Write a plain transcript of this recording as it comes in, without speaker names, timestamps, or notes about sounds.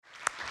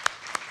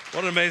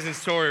What an amazing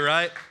story,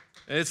 right?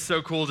 It's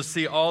so cool to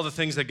see all the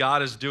things that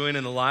God is doing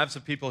in the lives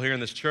of people here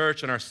in this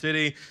church, in our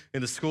city,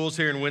 in the schools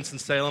here in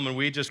Winston-Salem, and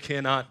we just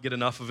cannot get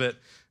enough of it.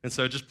 And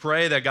so just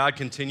pray that God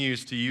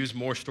continues to use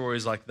more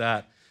stories like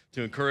that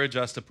to encourage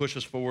us, to push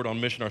us forward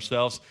on mission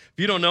ourselves. If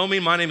you don't know me,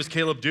 my name is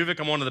Caleb Duvik.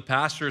 I'm one of the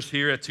pastors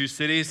here at Two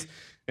Cities,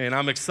 and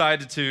I'm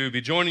excited to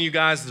be joining you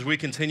guys as we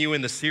continue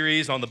in the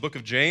series on the book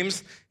of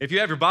James. If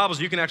you have your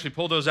Bibles, you can actually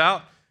pull those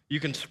out. You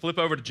can flip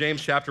over to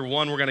James chapter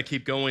 1. We're going to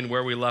keep going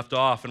where we left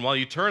off. And while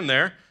you turn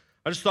there,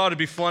 I just thought it'd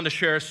be fun to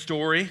share a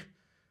story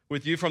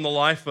with you from the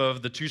life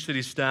of the Two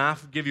Cities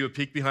staff, give you a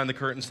peek behind the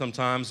curtain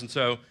sometimes. And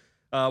so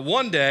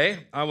one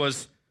day, I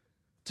was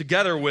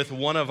together with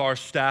one of our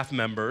staff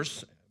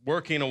members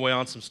working away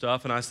on some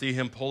stuff, and I see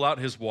him pull out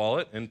his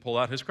wallet and pull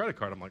out his credit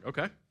card. I'm like,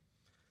 okay,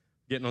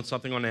 getting on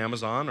something on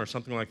Amazon or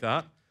something like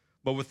that.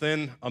 But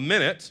within a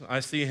minute, I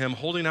see him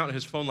holding out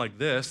his phone like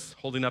this,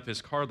 holding up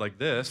his card like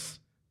this,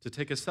 to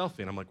take a selfie.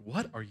 And I'm like,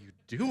 what are you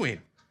doing?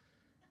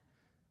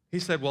 He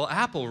said, well,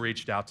 Apple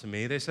reached out to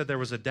me. They said there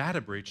was a data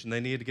breach and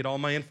they needed to get all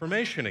my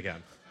information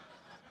again.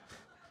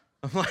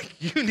 I'm like,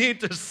 you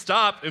need to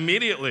stop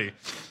immediately.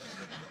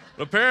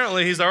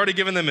 Apparently, he's already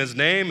given them his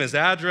name, his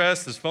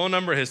address, his phone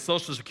number, his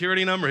social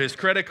security number, his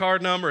credit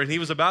card number, and he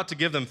was about to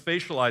give them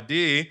facial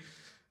ID.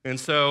 And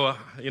so,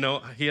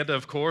 he had to,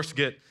 of course,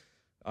 get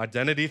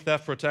identity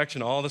theft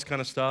protection, all this kind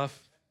of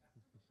stuff.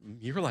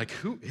 You were like,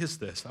 who is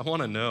this? I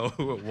want to know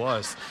who it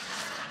was.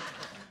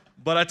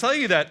 But I tell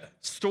you that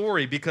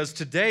story because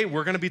today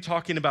we're going to be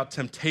talking about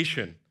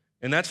temptation.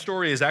 And that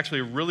story is actually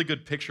a really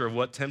good picture of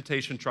what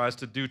temptation tries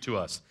to do to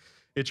us.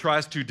 It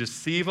tries to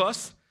deceive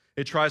us.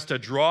 It tries to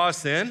draw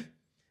us in.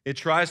 It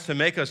tries to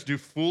make us do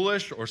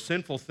foolish or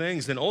sinful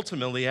things. And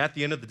ultimately, at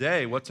the end of the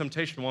day, what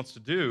temptation wants to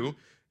do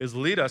is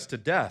lead us to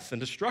death and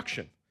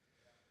destruction.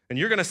 And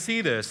you're going to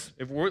see this.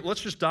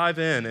 Let's just dive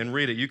in and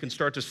read it. You can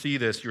start to see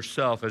this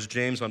yourself as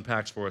James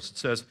unpacks for us. It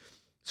says,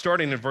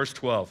 starting in verse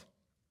 12,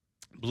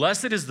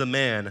 "Blessed is the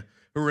man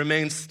who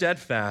remains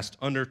steadfast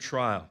under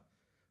trial.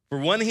 For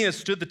when he has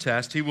stood the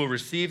test, he will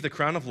receive the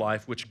crown of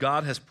life which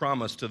God has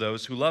promised to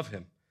those who love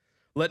him.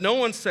 Let no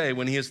one say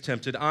when he is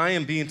tempted, I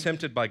am being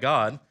tempted by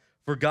God,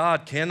 for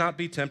God cannot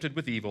be tempted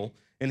with evil,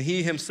 and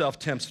he himself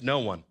tempts no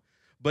one.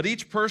 But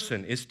each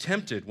person is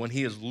tempted when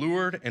he is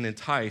lured and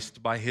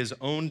enticed by his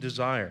own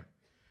desire.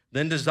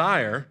 Then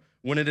desire,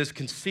 when it is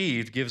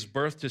conceived, gives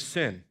birth to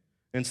sin.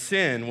 And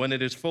sin, when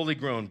it is fully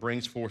grown,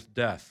 brings forth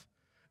death.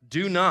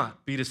 Do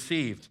not be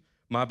deceived,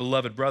 my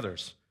beloved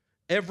brothers.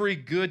 Every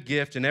good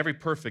gift and every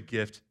perfect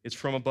gift is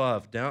from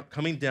above,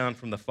 coming down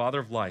from the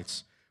Father of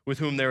lights, with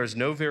whom there is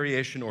no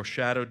variation or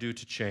shadow due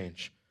to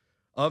change.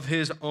 Of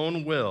his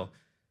own will,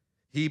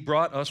 he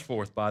brought us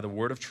forth by the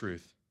word of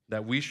truth,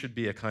 that we should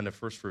be a kind of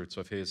first fruits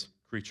of his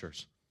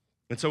creatures."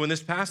 And so in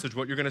this passage,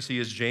 what you're going to see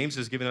is James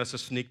is giving us a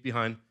sneak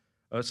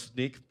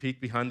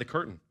peek behind the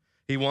curtain.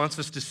 He wants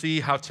us to see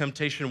how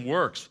temptation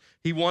works.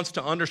 He wants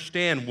to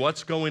understand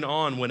what's going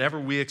on whenever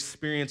we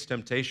experience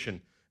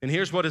temptation. And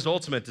here's what his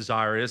ultimate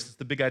desire is. It's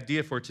the big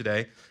idea for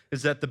today,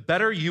 is that the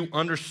better you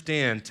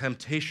understand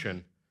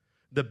temptation,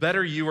 the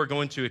better you are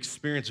going to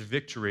experience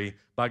victory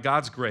by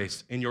God's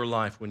grace in your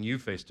life when you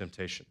face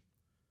temptation.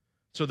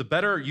 So the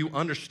better you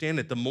understand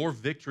it, the more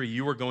victory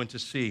you are going to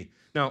see.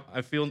 Now,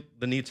 I feel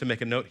the need to make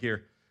a note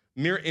here.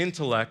 Mere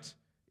intellect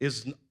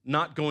is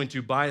not going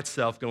to, by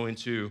itself, going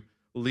to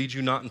lead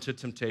you not into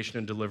temptation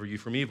and deliver you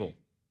from evil.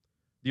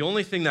 The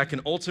only thing that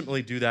can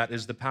ultimately do that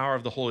is the power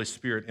of the Holy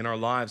Spirit in our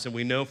lives. And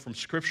we know from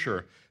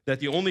Scripture that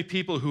the only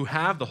people who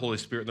have the Holy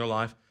Spirit in their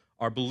life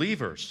are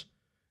believers.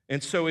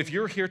 And so if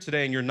you're here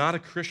today and you're not a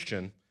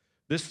Christian,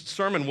 this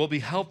sermon will be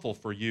helpful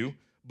for you.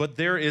 But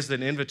there is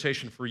an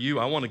invitation for you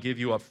I want to give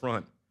you up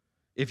front.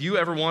 If you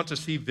ever want to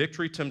see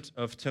victory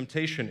of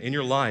temptation in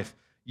your life,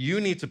 you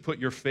need to put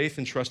your faith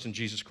and trust in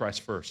Jesus Christ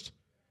first,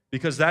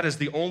 because that is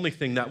the only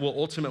thing that will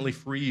ultimately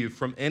free you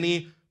from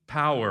any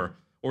power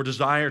or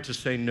desire to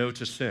say no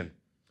to sin.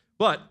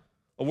 But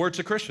a word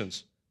to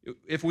Christians,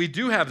 if we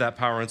do have that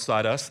power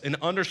inside us, an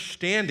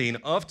understanding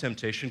of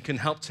temptation can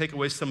help take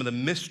away some of the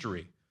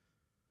mystery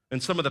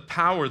and some of the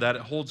power that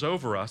it holds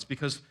over us,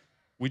 because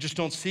we just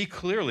don't see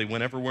clearly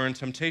whenever we're in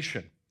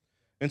temptation.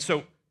 And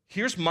so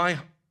here's my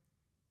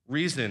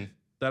reason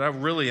that I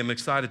really am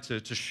excited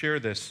to share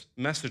this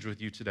message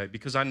with you today,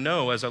 because I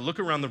know as I look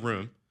around the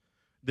room,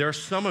 there are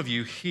some of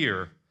you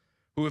here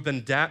who have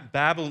been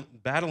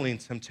battling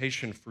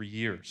temptation for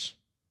years.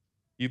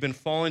 You've been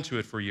falling to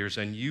it for years,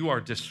 and you are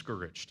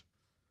discouraged.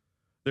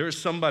 There is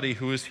somebody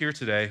who is here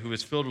today who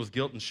is filled with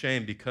guilt and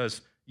shame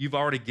because you've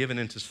already given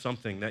into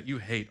something that you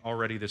hate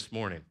already this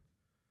morning.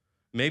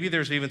 Maybe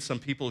there's even some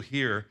people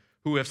here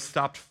who have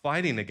stopped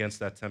fighting against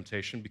that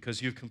temptation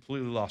because you've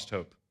completely lost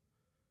hope.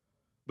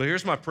 But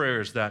here's my prayer,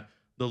 is that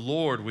the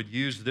Lord would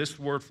use this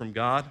word from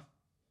God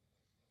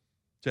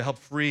to help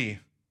free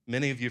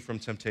many of you from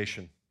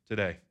temptation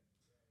today.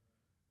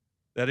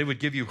 That it would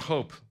give you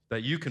hope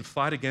that you can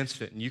fight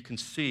against it and you can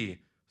see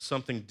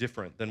something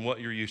different than what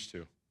you're used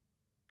to.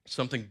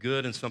 Something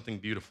good and something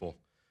beautiful.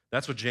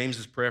 That's what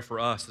James's prayer for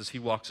us as he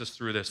walks us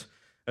through this.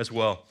 as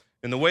well.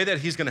 And the way that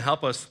he's going to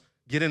help us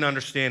get an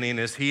understanding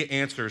is he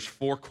answers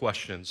 4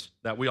 questions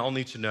that we all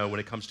need to know when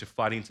it comes to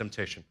fighting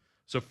temptation.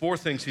 So 4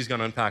 things he's going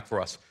to unpack for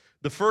us.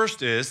 The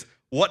first is,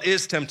 what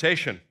is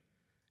temptation?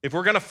 If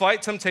we're going to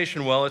fight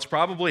temptation well, it's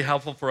probably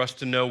helpful for us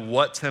to know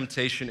what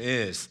temptation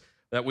is,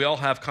 that we all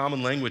have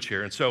common language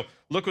here. And so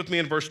look with me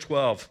in verse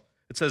 12.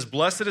 It says,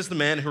 "Blessed is the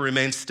man who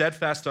remains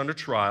steadfast under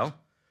trial,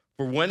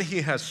 for when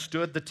he has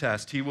stood the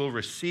test, he will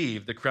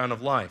receive the crown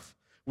of life,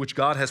 which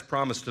God has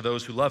promised to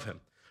those who love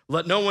him.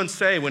 Let no one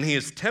say when he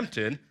is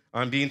tempted,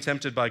 I'm being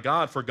tempted by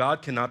God, for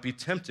God cannot be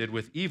tempted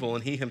with evil,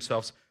 and he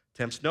himself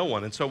tempts no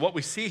one." And so what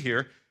we see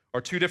here are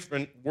 2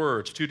 different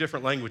words, 2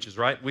 different languages,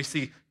 right? We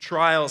see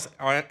trials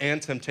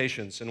and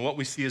temptations, and what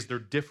we see is they're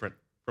different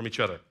from each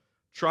other.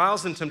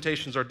 Trials and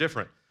temptations are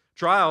different.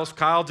 Trials,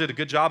 Kyle did a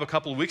good job a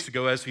couple of weeks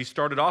ago as he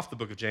started off the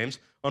book of James,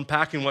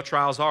 unpacking what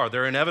trials are.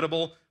 They're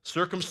inevitable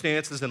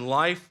circumstances in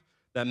life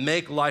that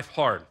make life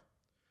hard.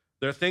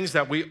 They're things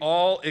that we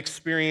all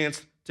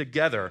experience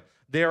together.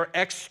 They are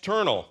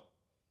external.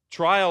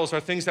 Trials are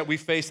things that we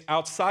face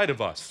outside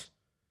of us.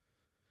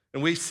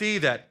 And we see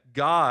that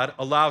God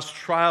allows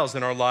trials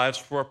in our lives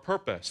for a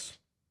purpose.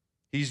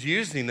 He's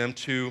using them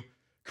to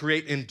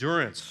create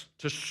endurance,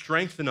 to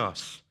strengthen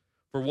us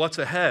for what's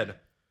ahead.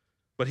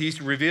 But he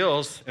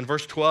reveals in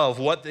verse 12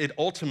 what it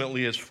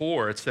ultimately is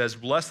for. It says,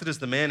 "Blessed is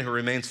the man who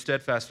remains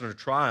steadfast under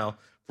trial,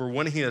 for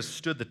when he has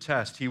stood the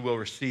test, he will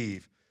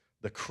receive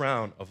the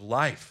crown of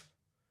life."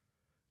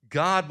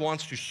 God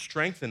wants to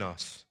strengthen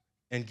us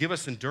and give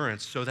us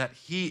endurance so that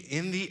he,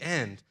 in the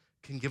end,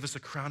 can give us a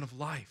crown of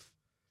life.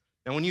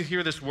 Now, when you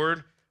hear this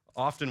word,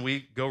 often we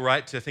go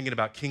right to thinking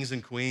about kings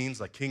and queens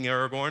like King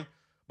Aragorn,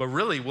 but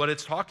really what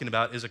it's talking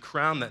about is a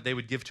crown that they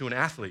would give to an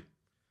athlete.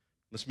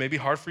 This may be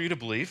hard for you to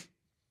believe,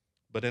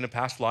 but in a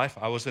past life,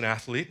 I was an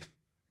athlete,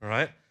 all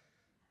right?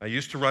 I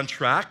used to run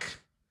track.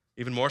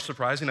 Even more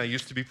surprising, I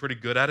used to be pretty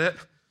good at it.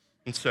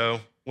 And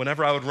so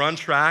whenever I would run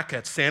track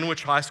at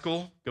Sandwich High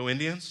School, go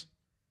Indians,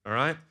 all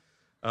right?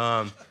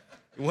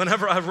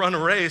 Whenever I'd run a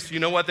race, you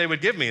know what they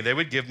would give me? They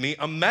would give me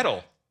a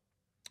medal.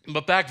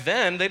 But back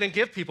then, they didn't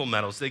give people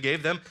medals. They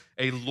gave them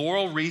a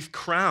laurel wreath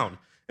crown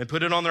and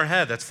put it on their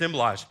head that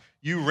symbolized,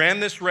 you ran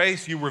this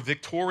race, you were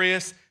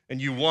victorious,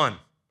 and you won.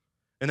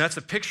 And that's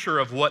a picture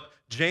of what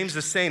James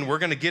is saying we're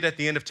going to get at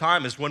the end of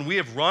time, is when we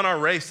have run our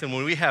race and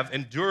when we have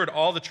endured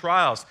all the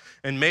trials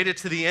and made it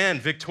to the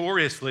end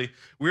victoriously,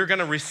 we're going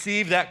to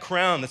receive that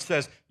crown that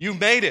says, you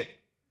made it.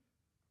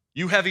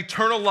 You have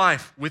eternal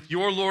life with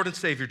your Lord and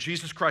Savior,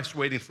 Jesus Christ,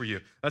 waiting for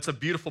you. That's a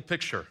beautiful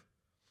picture.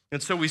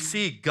 And so we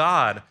see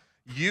God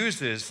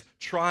uses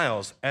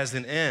trials as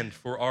an end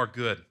for our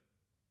good,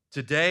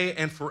 today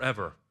and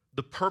forever.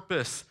 The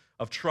purpose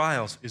of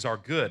trials is our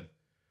good,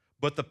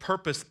 but the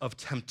purpose of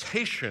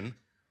temptation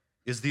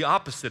is the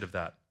opposite of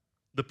that.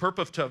 The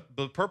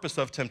purpose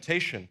of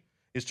temptation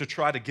is to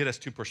try to get us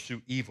to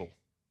pursue evil.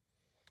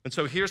 And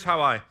so here's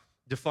how I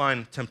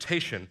define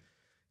temptation.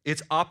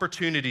 It's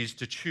opportunities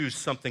to choose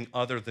something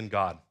other than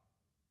God.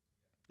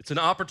 It's an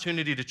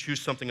opportunity to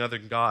choose something other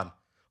than God.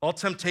 All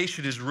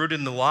temptation is rooted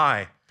in the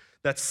lie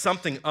that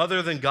something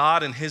other than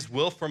God and his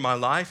will for my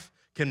life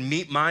can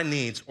meet my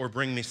needs or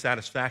bring me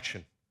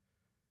satisfaction.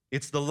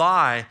 It's the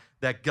lie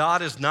that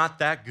God is not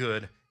that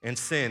good and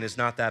sin is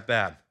not that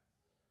bad.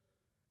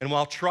 And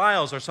while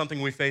trials are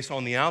something we face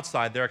on the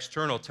outside, they're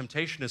external,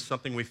 temptation is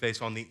something we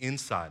face on the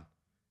inside.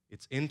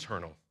 It's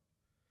internal.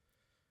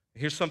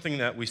 Here's something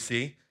that we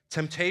see.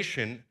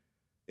 Temptation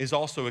is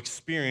also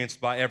experienced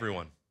by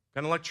everyone.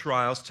 Kind of like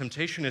trials,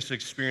 temptation is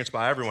experienced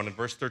by everyone. In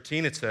verse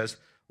 13 it says,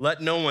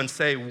 let no one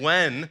say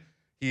when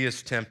he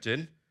is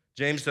tempted.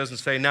 James doesn't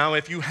say, now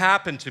if you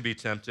happen to be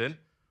tempted,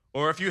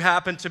 or if you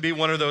happen to be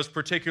one of those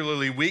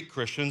particularly weak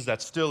Christians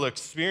that still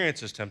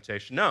experiences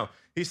temptation. No,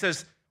 he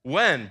says,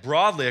 when,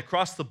 broadly,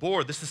 across the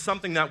board, this is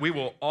something that we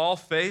will all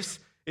face.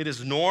 It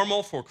is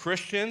normal for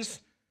Christians.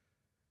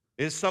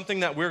 It is something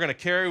that we're going to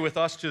carry with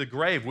us to the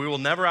grave. We will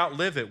never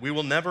outlive it. We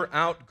will never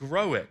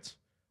outgrow it.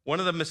 One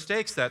of the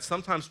mistakes that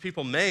sometimes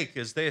people make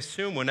is they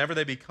assume whenever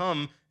they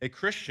become a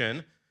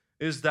Christian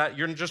is that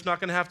you're just not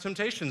going to have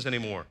temptations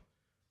anymore.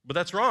 But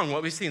that's wrong.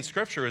 What we see in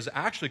Scripture is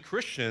actually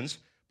Christians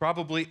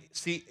probably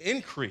see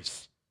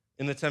increase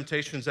in the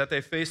temptations that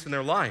they face in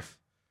their life.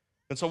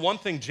 And so one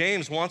thing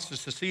James wants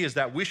us to see is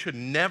that we should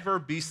never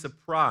be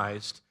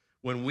surprised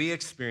when we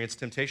experience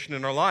temptation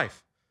in our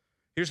life.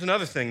 Here's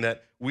another thing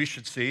that we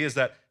should see is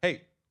that,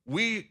 hey,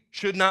 we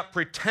should not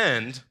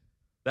pretend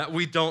that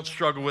we don't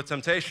struggle with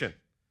temptation,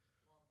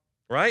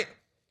 right?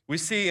 We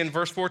see in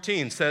verse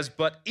 14 says,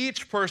 but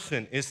each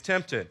person is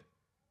tempted.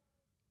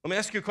 Let me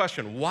ask you a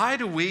question. Why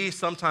do we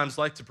sometimes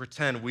like to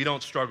pretend we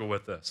don't struggle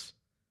with this?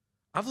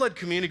 I've led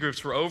community groups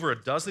for over a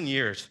dozen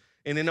years,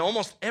 and in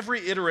almost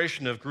every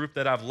iteration of group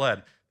that I've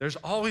led, there's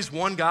always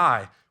one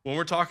guy when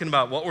we're talking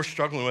about what we're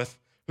struggling with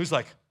who's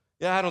like,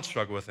 yeah, I don't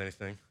struggle with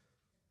anything.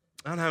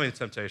 I don't have any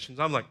temptations.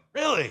 I'm like,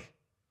 really?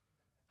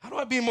 How do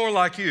I be more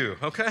like you,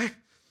 okay?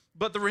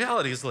 But the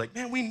reality is like,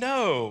 man, we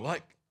know,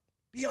 like,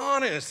 be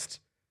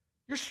honest.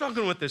 You're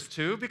struggling with this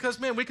too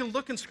because, man, we can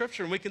look in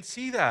Scripture and we can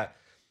see that.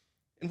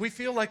 And we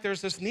feel like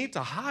there's this need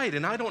to hide,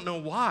 and I don't know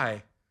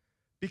why.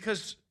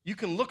 Because you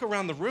can look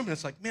around the room and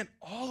it's like, man,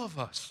 all of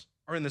us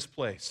are in this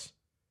place.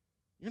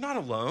 You're not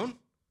alone.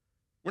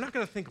 We're not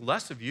going to think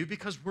less of you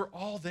because we're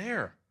all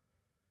there.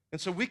 And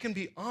so we can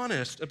be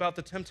honest about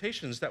the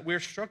temptations that we're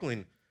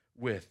struggling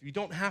with. You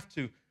don't have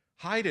to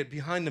hide it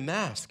behind a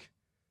mask.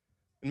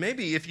 And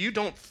maybe if you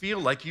don't feel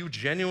like you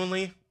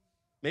genuinely,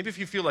 maybe if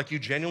you feel like you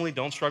genuinely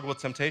don't struggle with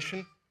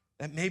temptation,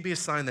 that may be a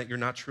sign that you're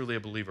not truly a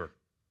believer.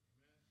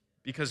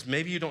 Because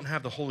maybe you don't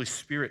have the Holy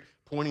Spirit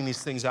pointing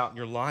these things out in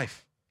your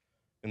life.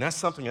 And that's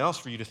something else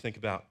for you to think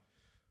about.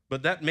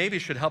 But that maybe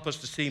should help us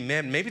to see,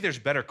 man, maybe there's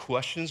better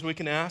questions we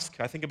can ask.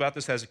 I think about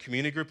this as a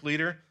community group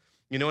leader.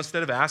 You know,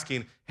 instead of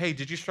asking, hey,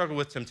 did you struggle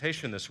with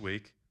temptation this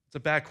week? It's a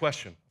bad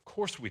question. Of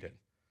course we did.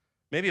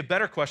 Maybe a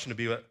better question to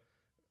be,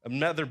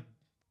 another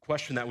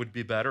question that would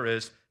be better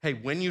is, hey,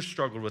 when you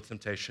struggled with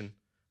temptation,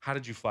 how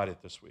did you fight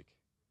it this week?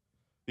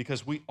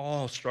 Because we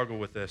all struggle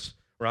with this,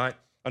 right?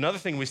 Another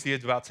thing we see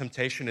about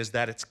temptation is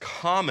that it's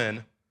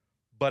common,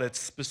 but it's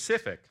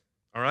specific,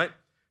 all right?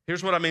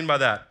 Here's what I mean by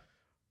that.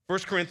 1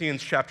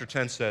 Corinthians chapter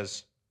 10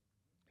 says,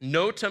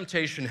 no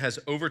temptation has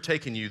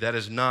overtaken you that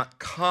is not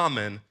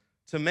common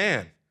to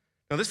man.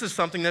 Now, this is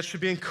something that should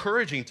be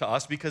encouraging to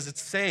us because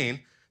it's saying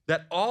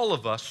that all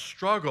of us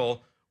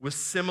struggle with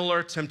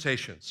similar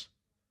temptations.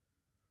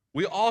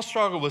 We all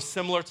struggle with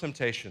similar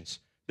temptations.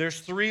 There's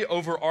three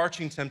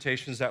overarching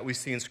temptations that we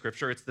see in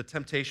Scripture. It's the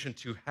temptation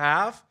to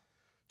have,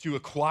 to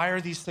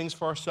acquire these things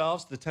for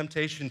ourselves, the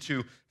temptation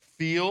to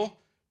feel,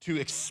 to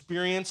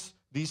experience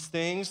these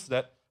things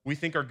that we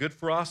think are good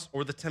for us,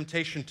 or the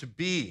temptation to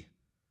be.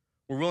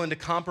 We're willing to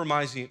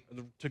compromise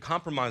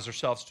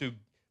ourselves to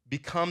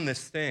become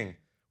this thing.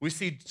 We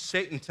see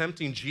Satan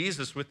tempting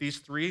Jesus with these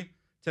three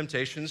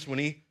temptations when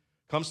he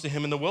comes to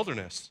him in the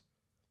wilderness.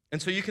 And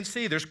so you can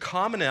see there's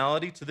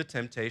commonality to the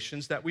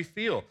temptations that we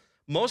feel.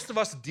 Most of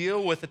us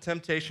deal with the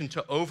temptation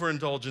to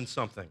overindulge in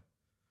something.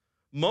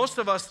 Most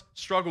of us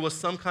struggle with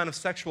some kind of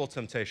sexual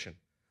temptation.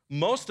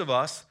 Most of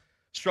us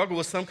struggle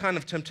with some kind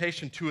of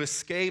temptation to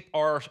escape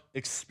our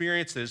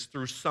experiences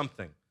through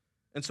something.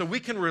 And so we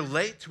can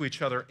relate to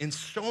each other in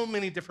so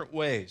many different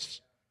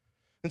ways.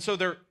 And so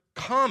they're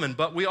common,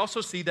 but we also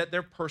see that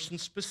they're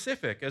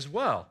person-specific as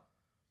well.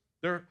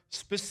 They're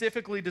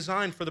specifically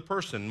designed for the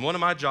person. One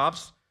of my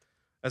jobs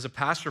as a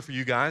pastor for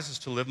you guys is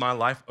to live my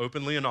life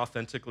openly and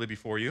authentically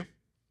before you.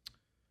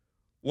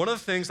 One of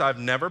the things I've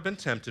never been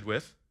tempted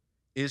with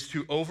is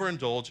to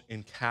overindulge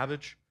in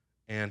cabbage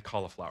and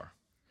cauliflower.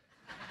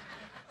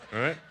 All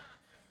right?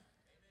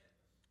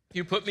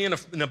 You put me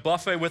in a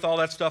buffet with all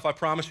that stuff, I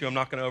promise you I'm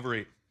not going to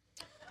overeat.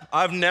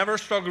 I've never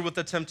struggled with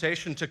the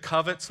temptation to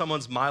covet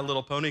someone's My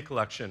Little Pony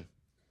collection.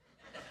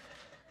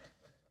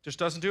 Just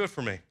doesn't do it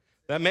for me.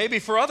 That may be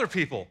for other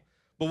people.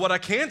 But what I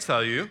can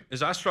tell you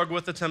is I struggle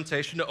with the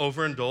temptation to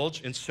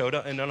overindulge in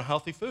soda and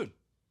unhealthy food.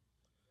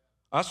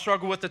 I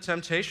struggle with the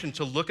temptation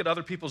to look at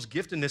other people's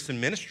giftedness in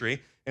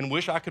ministry and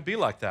wish I could be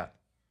like that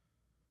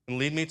and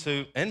lead me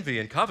to envy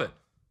and covet.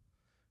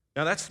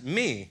 Now, that's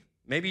me.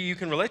 Maybe you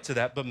can relate to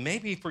that, but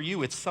maybe for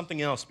you it's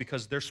something else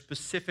because they're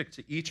specific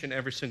to each and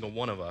every single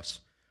one of us,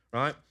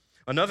 right?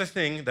 Another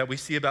thing that we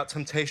see about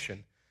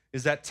temptation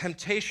is that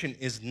temptation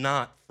is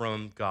not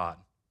from God.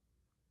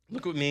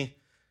 Look with me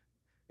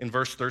in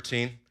verse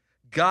 13.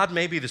 God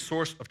may be the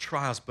source of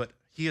trials, but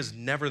he is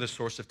never the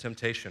source of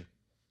temptation.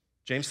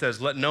 James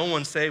says, let no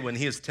one say when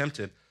he is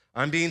tempted,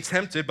 I'm being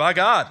tempted by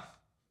God.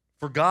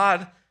 For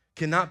God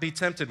cannot be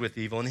tempted with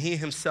evil, and he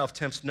himself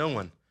tempts no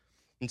one.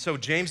 And so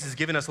James is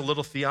giving us a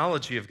little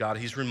theology of God.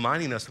 He's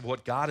reminding us of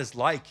what God is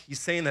like. He's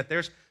saying that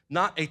there's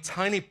not a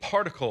tiny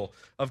particle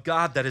of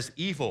God that is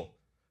evil.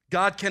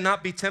 God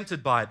cannot be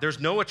tempted by it. There's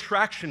no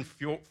attraction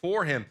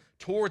for him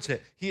towards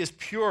it. He is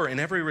pure in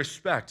every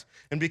respect.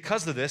 And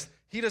because of this,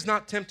 he does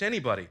not tempt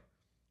anybody.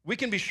 We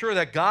can be sure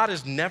that God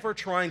is never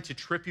trying to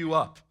trip you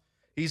up.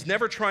 He's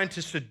never trying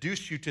to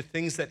seduce you to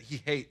things that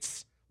he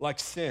hates, like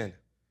sin.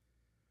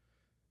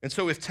 And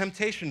so if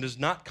temptation does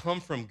not come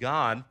from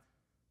God,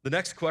 the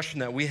next question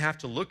that we have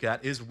to look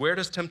at is, where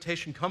does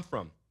temptation come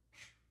from?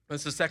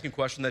 That's the second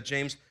question that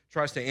James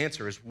tries to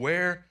answer, is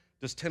where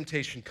does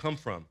temptation come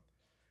from?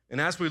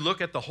 And as we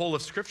look at the whole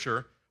of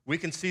Scripture, we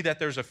can see that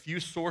there's a few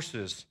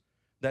sources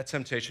that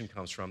temptation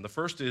comes from. The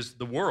first is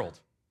the world.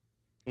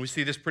 And we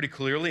see this pretty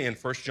clearly in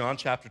 1 John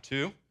chapter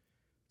 2. It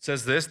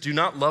says this, do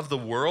not love the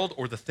world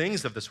or the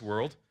things of this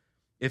world.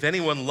 If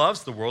anyone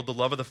loves the world, the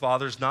love of the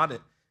Father is not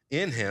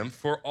in him.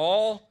 For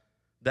all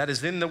that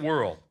is in the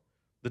world,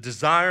 the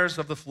desires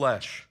of the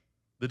flesh,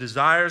 the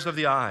desires of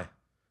the eye,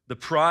 the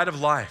pride of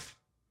life,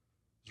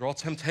 these are all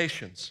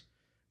temptations.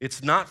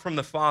 It's not from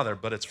the Father,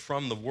 but it's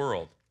from the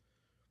world.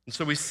 And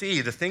so we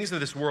see the things of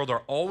this world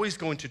are always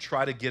going to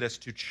try to get us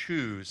to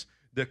choose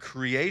the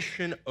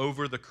creation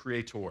over the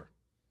Creator.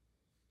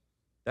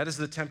 That is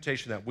the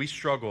temptation that we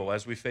struggle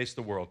as we face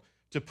the world,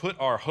 to put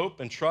our hope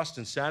and trust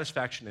and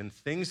satisfaction in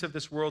things of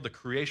this world, the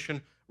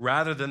creation,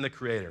 rather than the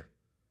Creator.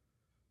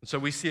 And so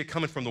we see it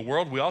coming from the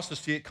world. We also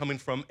see it coming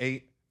from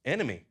an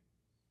enemy,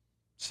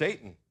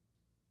 Satan,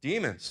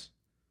 demons.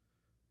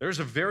 There's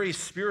a very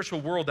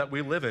spiritual world that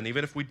we live in,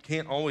 even if we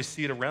can't always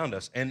see it around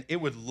us. And it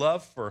would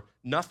love for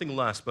nothing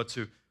less but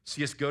to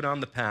see us go down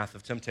the path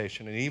of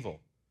temptation and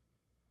evil.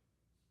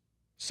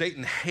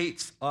 Satan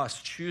hates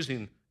us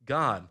choosing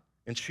God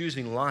and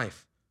choosing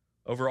life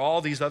over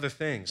all these other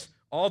things.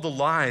 All the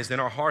lies in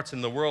our hearts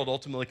and the world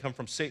ultimately come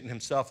from Satan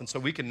himself. And so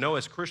we can know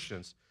as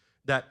Christians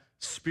that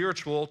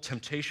spiritual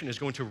temptation is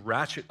going to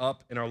ratchet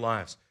up in our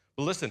lives.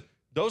 But listen,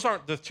 those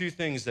aren't the two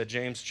things that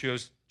James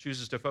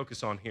chooses to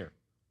focus on here.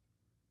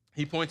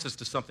 He points us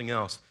to something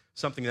else,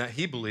 something that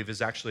he believes is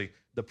actually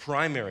the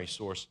primary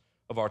source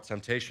of our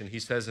temptation. He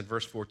says in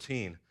verse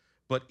 14,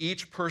 but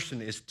each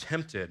person is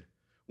tempted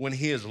when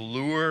he is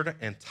lured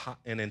and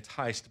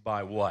enticed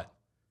by what?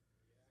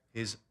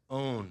 His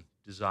own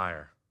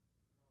desire.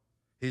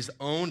 His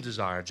own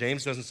desire.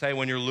 James doesn't say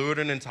when you're lured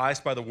and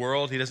enticed by the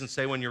world. He doesn't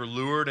say when you're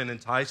lured and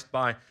enticed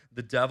by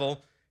the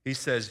devil. He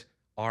says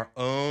our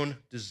own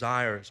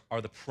desires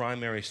are the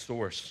primary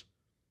source.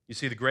 You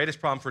see, the greatest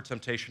problem for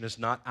temptation is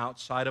not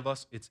outside of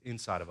us, it's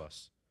inside of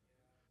us.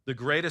 The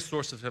greatest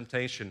source of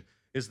temptation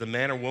is the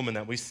man or woman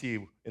that we see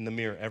in the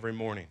mirror every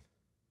morning.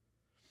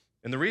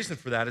 And the reason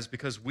for that is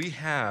because we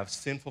have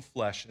sinful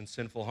flesh and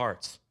sinful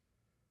hearts.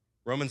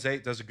 Romans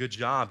 8 does a good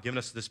job giving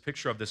us this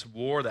picture of this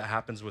war that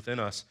happens within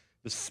us,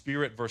 the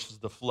spirit versus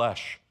the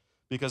flesh.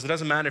 Because it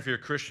doesn't matter if you're a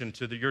Christian,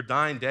 to your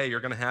dying day,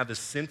 you're going to have this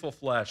sinful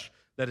flesh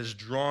that is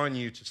drawing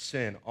you to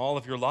sin all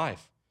of your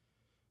life.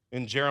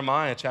 In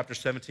Jeremiah chapter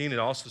 17, it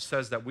also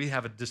says that we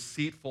have a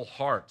deceitful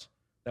heart,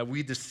 that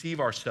we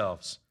deceive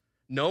ourselves.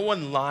 No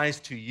one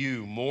lies to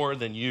you more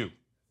than you.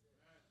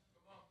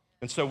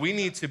 And so we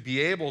need to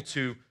be able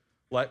to,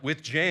 like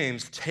with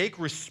James, take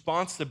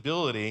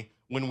responsibility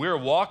when we're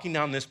walking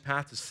down this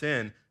path to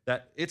sin,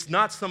 that it's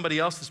not somebody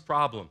else's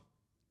problem,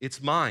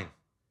 it's mine,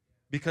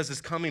 because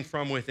it's coming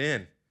from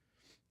within.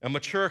 A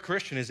mature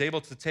Christian is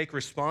able to take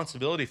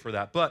responsibility for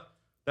that. But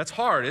that's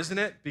hard, isn't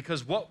it?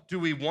 Because what do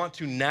we want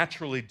to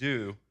naturally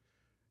do?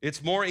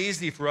 It's more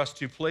easy for us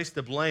to place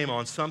the blame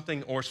on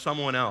something or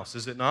someone else,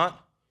 is it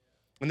not?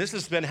 And this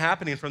has been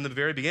happening from the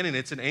very beginning.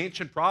 It's an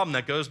ancient problem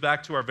that goes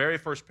back to our very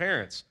first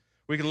parents.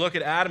 We can look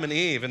at Adam and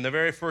Eve and the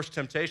very first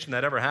temptation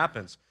that ever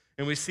happens,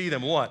 and we see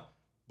them what?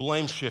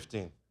 Blame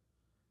shifting.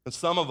 And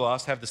some of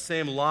us have the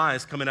same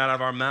lies coming out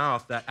of our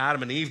mouth that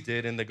Adam and Eve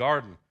did in the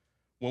garden.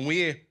 When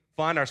we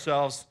find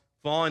ourselves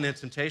falling into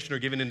temptation or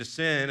giving into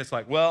sin, it's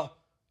like, well,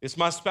 it's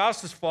my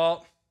spouse's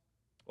fault,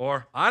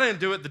 or I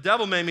didn't do it, the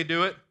devil made me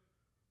do it.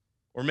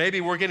 Or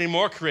maybe we're getting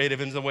more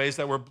creative in the ways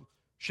that we're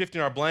shifting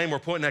our blame. We're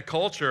pointing at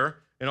culture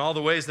in all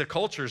the ways that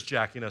culture is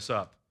jacking us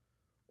up.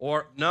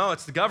 Or no,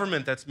 it's the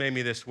government that's made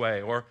me this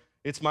way. Or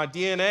it's my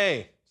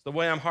DNA. It's the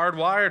way I'm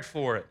hardwired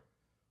for it.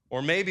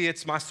 Or maybe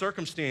it's my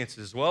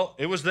circumstances. Well,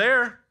 it was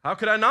there. How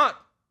could I not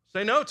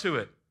say no to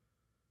it?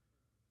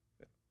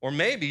 Or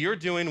maybe you're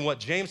doing what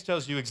James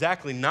tells you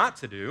exactly not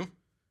to do,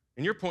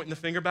 and you're pointing the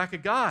finger back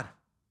at God.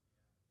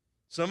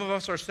 Some of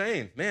us are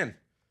saying, man,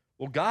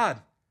 well, God,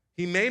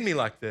 he made me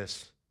like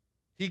this.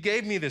 He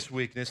gave me this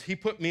weakness. He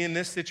put me in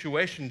this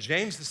situation.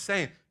 James is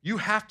saying, you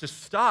have to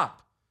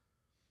stop.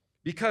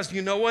 Because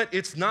you know what?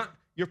 It's not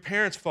your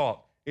parents'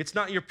 fault. It's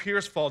not your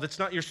peers' fault. It's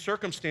not your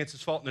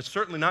circumstances' fault. And it's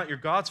certainly not your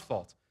God's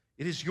fault.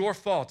 It is your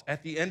fault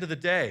at the end of the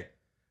day.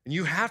 And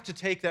you have to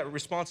take that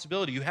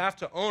responsibility. You have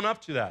to own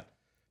up to that.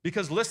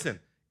 Because listen,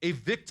 a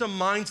victim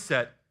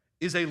mindset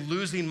is a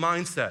losing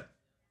mindset.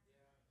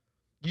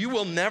 You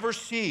will never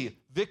see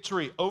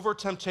victory over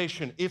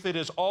temptation if it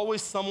is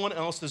always someone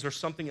else's or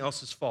something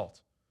else's fault.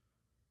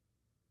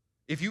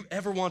 If you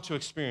ever want to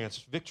experience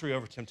victory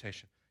over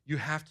temptation, you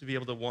have to be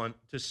able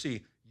to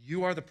see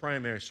you are the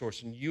primary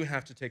source and you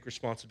have to take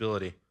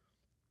responsibility.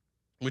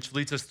 Which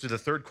leads us to the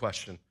third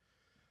question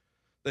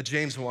that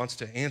James wants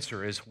to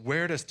answer is,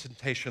 where does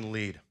temptation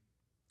lead?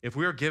 If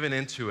we're given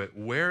into it,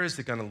 where is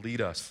it going to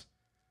lead us?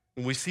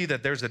 And we see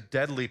that there's a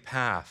deadly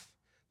path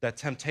that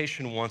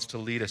temptation wants to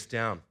lead us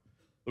down.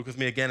 Look with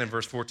me again in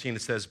verse 14.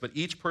 It says, but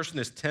each person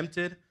is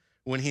tempted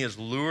when he is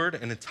lured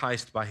and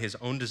enticed by his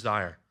own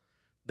desire.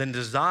 Then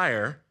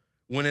desire,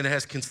 when it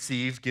has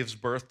conceived, gives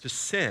birth to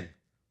sin.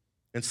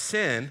 And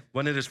sin,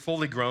 when it is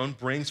fully grown,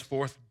 brings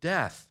forth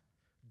death.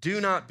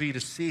 Do not be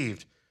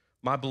deceived,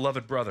 my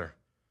beloved brother.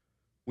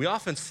 We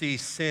often see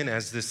sin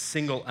as this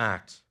single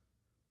act.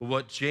 But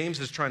what James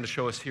is trying to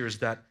show us here is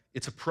that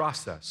it's a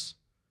process.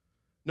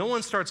 No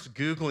one starts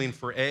Googling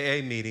for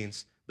AA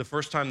meetings the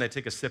first time they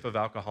take a sip of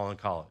alcohol in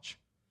college.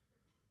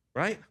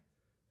 Right?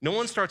 No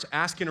one starts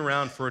asking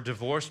around for a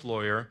divorce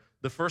lawyer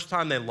the first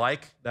time they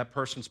like that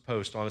person's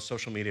post on a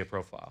social media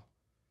profile.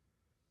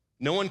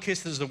 No one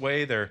kisses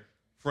away their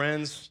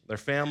friends, their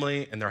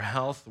family, and their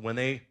health when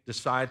they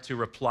decide to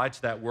reply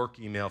to that work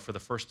email for the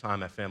first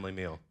time at family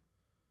meal.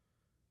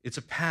 It's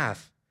a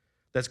path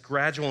that's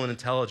gradual and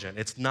intelligent.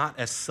 It's not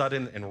as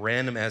sudden and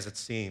random as it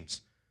seems.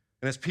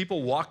 And as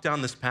people walk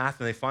down this path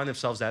and they find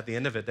themselves at the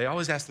end of it, they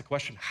always ask the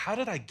question, how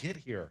did I get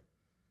here?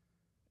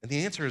 And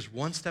the answer is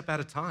one step at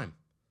a time.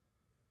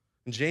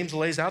 And James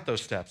lays out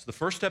those steps. The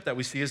first step that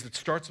we see is it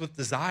starts with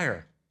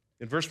desire.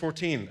 In verse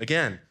 14,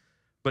 again,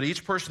 But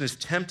each person is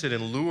tempted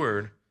and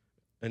lured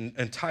and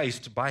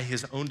enticed by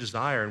his own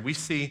desire. And we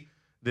see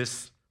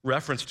this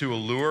reference to a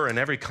lure in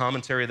every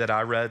commentary that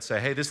I read say,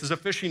 hey, this is a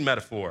fishing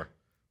metaphor.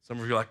 Some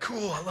of you are like,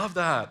 cool, I love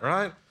that,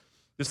 right?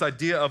 This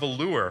idea of a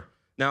lure.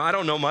 Now, I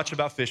don't know much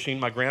about fishing.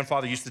 My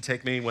grandfather used to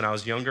take me when I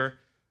was younger.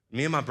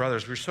 Me and my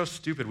brothers, we were so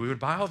stupid. We would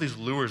buy all these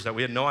lures that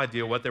we had no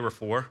idea what they were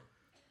for.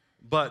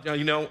 But,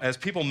 as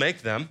people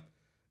make them,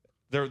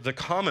 the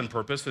common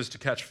purpose is to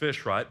catch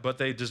fish, right? But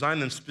they design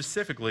them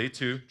specifically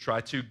to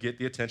try to get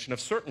the attention of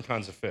certain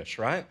kinds of fish,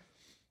 right?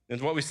 And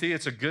what we see,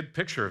 it's a good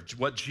picture of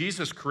what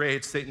Jesus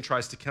creates, Satan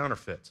tries to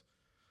counterfeit.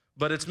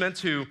 But it's meant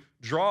to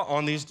draw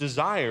on these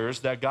desires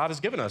that God has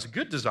given us,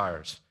 good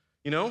desires.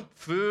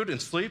 Food and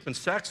sleep and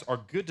sex are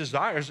good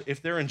desires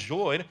if they're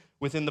enjoyed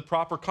within the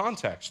proper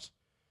context.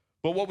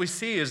 But what we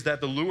see is that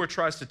the lure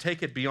tries to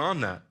take it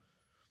beyond that.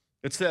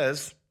 It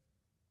says,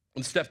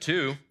 in step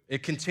 2,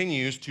 it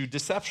continues to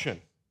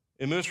deception.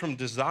 It moves from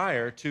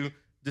desire to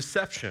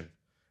deception.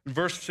 In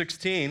verse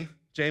 16,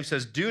 James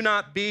says, do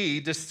not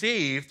be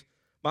deceived,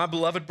 my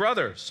beloved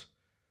brothers.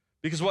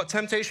 Because what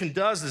temptation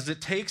does is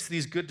it takes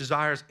these good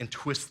desires and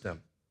twists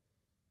them.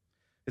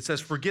 It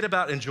says, forget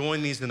about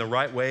enjoying these in the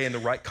right way, in the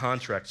right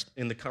context,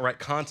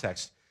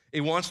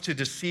 It wants to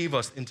deceive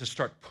us into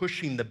start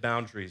pushing the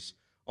boundaries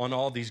on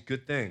all these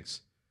good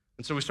things.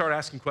 And so we start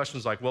asking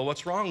questions like, well,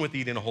 what's wrong with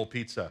eating a whole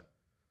pizza?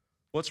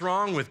 What's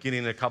wrong with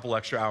getting a couple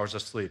extra hours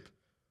of sleep?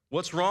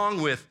 What's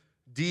wrong with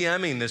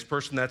DMing this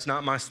person that's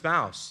not my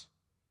spouse?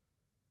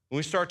 When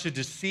we start to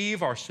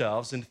deceive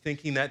ourselves into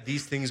thinking that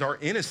these things are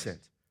innocent,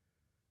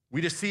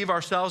 we deceive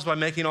ourselves by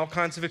making all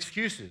kinds of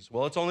excuses.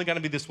 Well, it's only going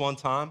to be this one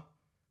time.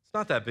 It's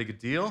not that big a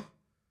deal.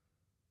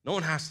 No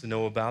one has to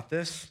know about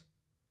this.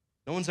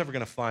 No one's ever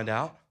going to find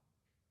out.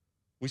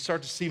 We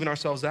start deceiving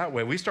ourselves that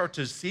way. We start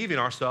deceiving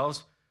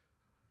ourselves.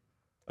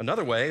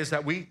 Another way is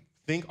that we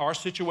think our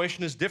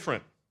situation is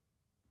different,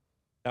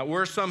 that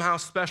we're somehow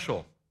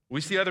special.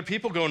 We see other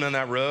people going down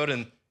that road,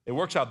 and it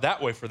works out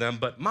that way for them,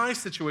 but my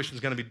situation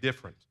is going to be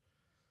different.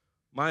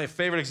 My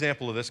favorite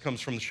example of this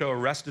comes from the show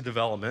Arrested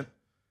Development.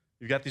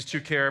 You've got these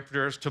two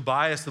characters,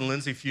 Tobias and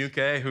Lindsay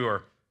Fuke, who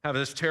are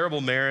having this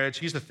terrible marriage.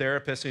 He's a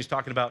therapist, and he's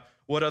talking about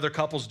what other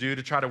couples do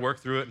to try to work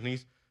through it, and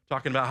he's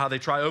talking about how they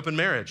try open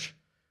marriage.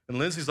 And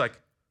Lindsay's like,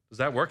 does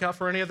that work out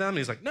for any of them? And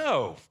he's like,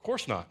 no, of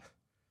course not.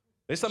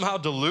 They somehow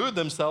delude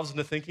themselves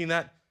into thinking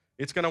that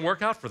it's going to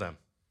work out for them.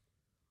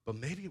 But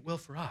maybe it will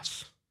for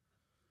us.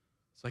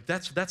 It's like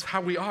that's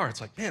how we are.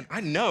 It's like, man,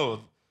 I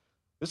know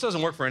this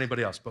doesn't work for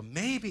anybody else, but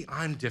maybe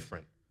I'm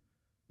different.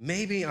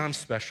 Maybe I'm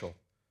special.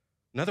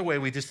 Another way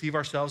we deceive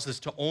ourselves is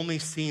to only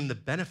seeing the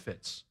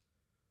benefits.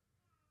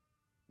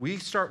 We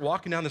start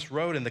walking down this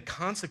road and the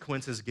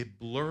consequences get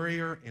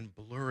blurrier and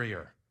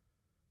blurrier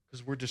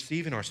because we're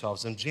deceiving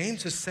ourselves. And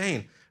James is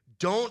saying,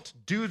 don't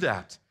do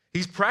that.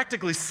 He's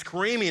practically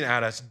screaming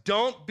at us,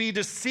 don't be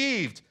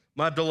deceived,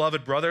 my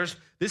beloved brothers.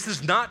 This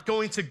is not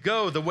going to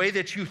go the way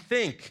that you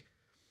think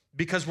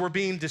because we're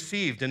being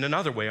deceived in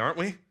another way, aren't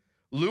we?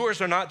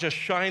 Lures are not just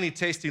shiny,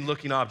 tasty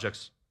looking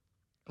objects,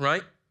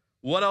 right?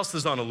 What else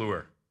is on a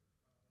lure?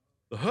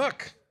 The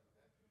hook.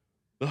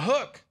 The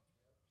hook.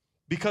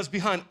 Because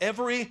behind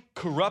every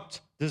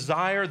corrupt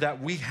desire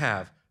that we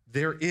have,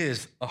 there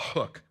is a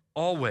hook,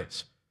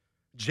 always.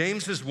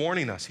 James is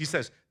warning us. He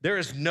says, there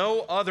is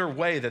no other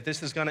way that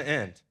this is going to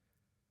end.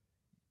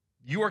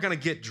 You are going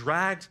to get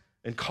dragged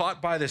and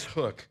caught by this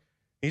hook.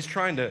 He's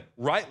trying to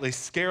rightly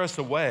scare us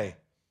away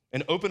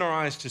and open our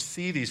eyes to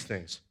see these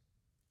things.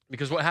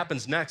 Because what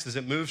happens next is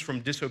it moves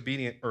from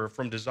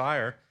from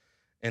desire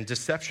and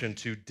deception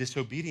to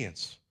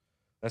disobedience.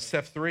 That's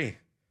step 3.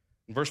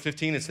 In verse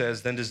 15, it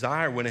says, then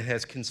desire, when it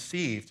has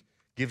conceived,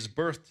 gives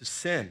birth to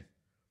sin.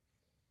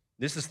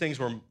 This is things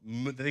where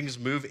things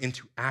move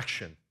into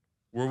action,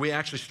 where we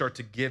actually start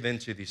to give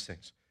into these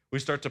things. We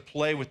start to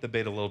play with the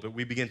bait a little bit.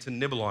 We begin to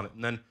nibble on it,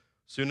 and then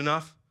soon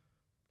enough,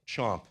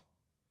 chomp.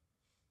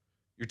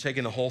 You're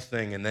taking the whole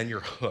thing, and then you're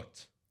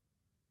hooked.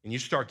 And you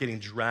start getting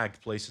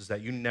dragged places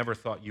that you never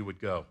thought you would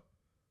go.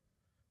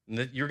 And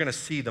that you're going to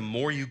see the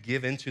more you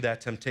give into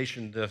that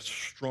temptation, the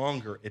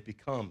stronger it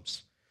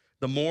becomes.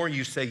 The more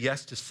you say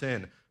yes to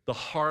sin, the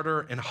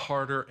harder and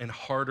harder and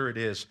harder it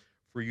is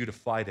for you to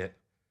fight it.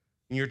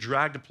 And you're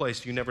dragged to a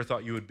place you never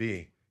thought you would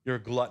be. You're a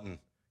glutton.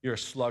 You're a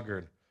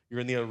sluggard. You're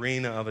in the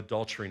arena of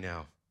adultery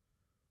now.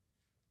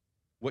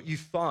 What you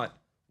thought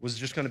was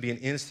just going to be an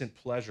instant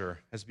pleasure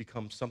has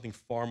become something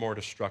far more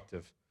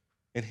destructive.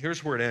 And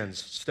here's where it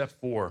ends. Step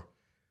 4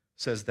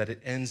 says that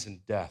it ends in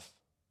death.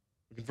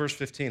 Look at verse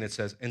 15. It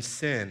says, and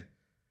sin,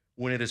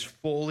 when it is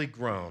fully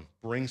grown,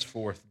 brings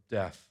forth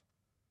death.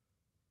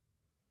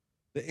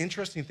 The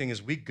interesting thing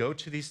is we go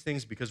to these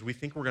things because we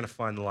think we're going to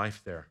find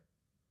life there.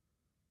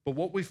 But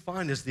what we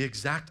find is the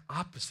exact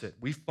opposite.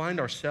 We find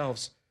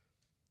ourselves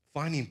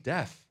finding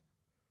death.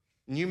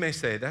 And you may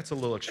say, that's a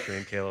little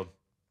extreme, Caleb.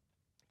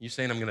 You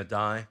saying I'm going to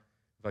die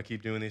if I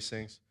keep doing these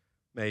things?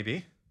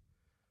 Maybe.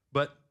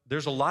 But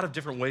there's a lot of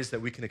different ways that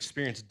we can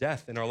experience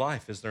death in our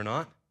life, is there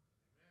not?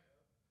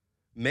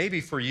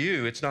 Maybe for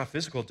you, it's not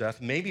physical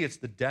death. Maybe it's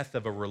the death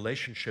of a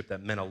relationship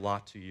that meant a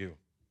lot to you.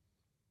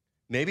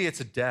 Maybe it's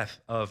a death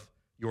of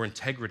your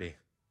integrity.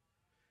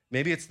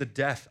 Maybe it's the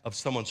death of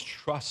someone's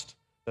trust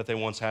that they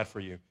once had for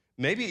you.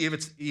 Maybe if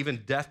it's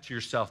even death to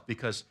yourself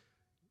because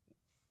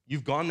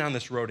you've gone down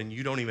this road and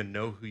you don't even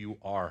know who you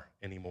are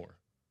anymore.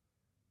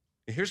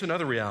 And here's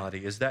another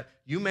reality, is that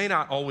you may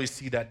not always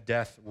see that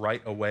death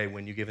right away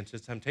when you give into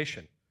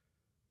temptation.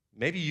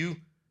 Maybe you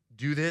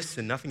do this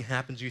and nothing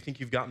happens, you think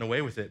you've gotten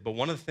away with it. But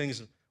one of the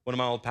things one of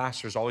my old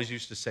pastors always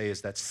used to say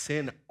is that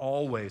sin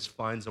always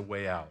finds a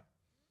way out.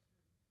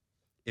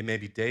 It may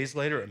be days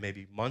later, it may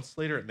be months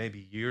later, it may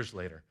be years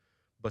later,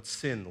 but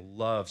sin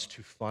loves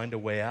to find a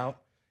way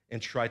out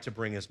and try to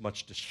bring as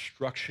much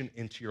destruction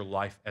into your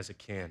life as it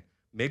can.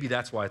 Maybe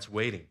that's why it's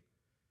waiting,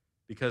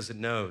 because it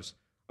knows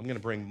I'm going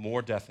to bring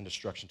more death and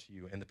destruction to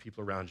you and the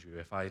people around you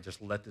if I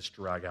just let this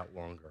drag out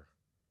longer.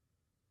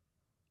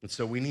 And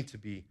so we need to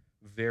be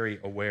very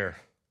aware.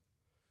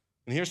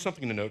 And here's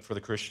something to note for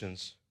the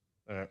Christians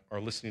that are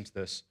listening to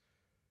this.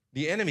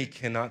 The enemy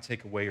cannot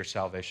take away your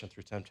salvation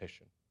through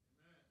temptation.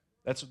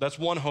 That's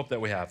one hope that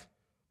we have.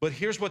 But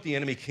here's what the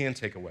enemy can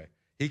take away.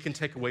 He can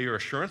take away your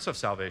assurance of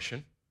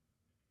salvation.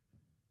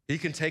 He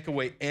can take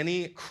away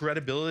any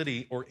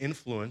credibility or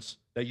influence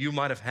that you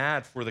might have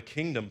had for the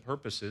kingdom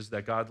purposes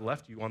that God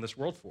left you on this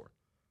world for.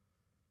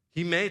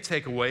 He may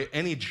take away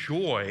any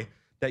joy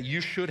that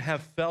you should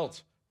have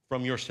felt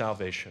from your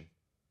salvation.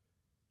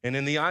 And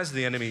in the eyes of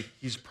the enemy,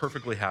 he's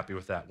perfectly happy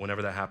with that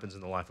whenever that happens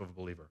in the life of a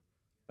believer.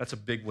 That's a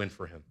big win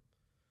for him.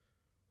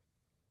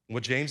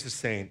 What James is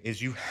saying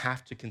is you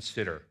have to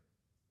consider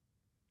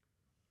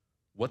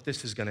what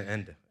this is going to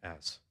end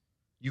as.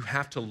 You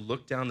have to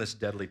look down this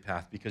deadly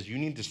path because you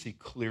need to see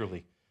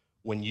clearly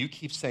when you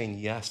keep saying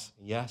yes,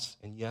 yes,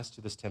 and yes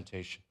to this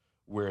temptation,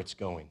 where it's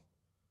going.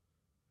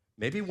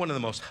 Maybe one of the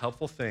most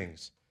helpful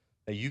things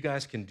that you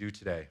guys can do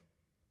today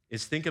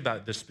is think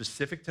about the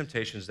specific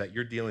temptations that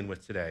you're dealing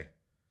with today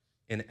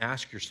and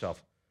ask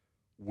yourself,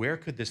 where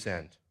could this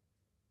end?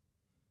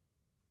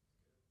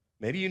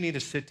 Maybe you need to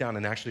sit down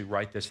and actually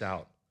write this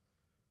out.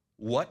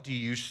 What do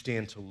you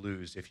stand to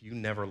lose if you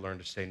never learn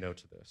to say no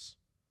to this?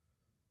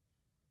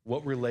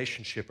 What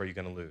relationship are you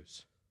going to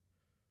lose?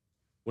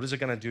 What is it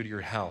going to do to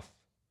your health?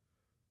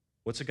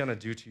 What's it going to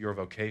do to your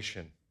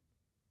vocation?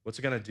 What's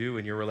it going to do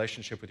in your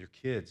relationship with your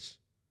kids?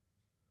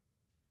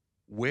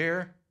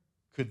 Where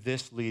could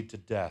this lead to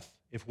death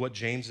if what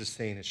James is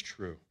saying is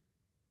true?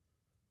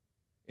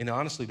 And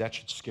honestly, that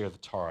should scare the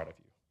tar out of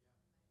you.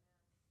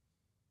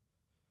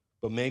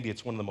 But maybe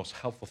it's one of the most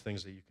helpful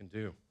things that you can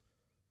do.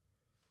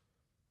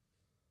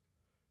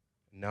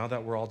 Now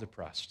that we're all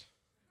depressed,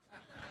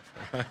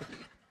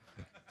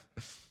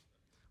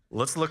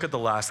 let's look at the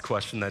last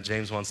question that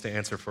James wants to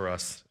answer for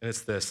us. And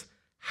it's this: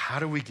 how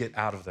do we get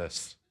out of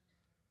this?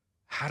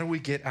 How do we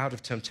get out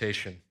of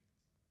temptation?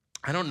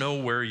 I don't know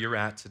where you're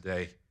at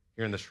today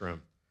here in this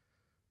room.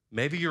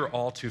 Maybe you're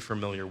all too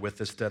familiar with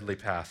this deadly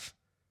path.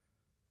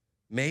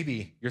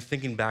 Maybe you're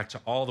thinking back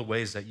to all the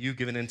ways that you've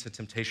given into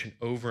temptation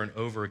over and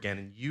over again,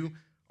 and you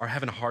are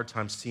having a hard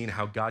time seeing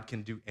how God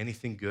can do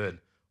anything good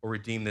or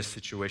redeem this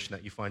situation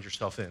that you find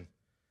yourself in.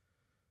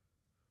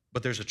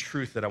 But there's a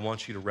truth that I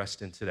want you to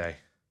rest in today,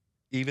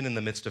 even in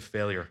the midst of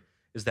failure,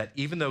 is that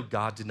even though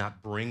God did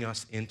not bring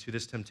us into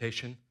this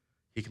temptation,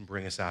 he can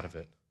bring us out of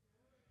it.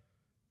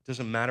 It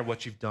doesn't matter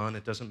what you've done.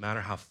 It doesn't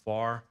matter how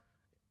far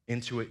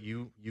into it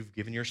you've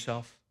given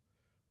yourself.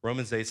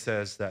 Romans 8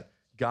 says that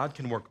God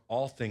can work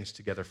all things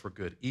together for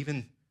good,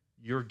 even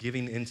your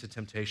giving into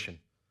temptation.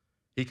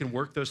 He can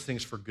work those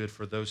things for good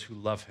for those who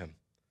love him.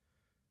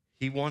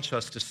 He wants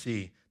us to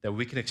see that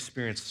we can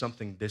experience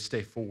something this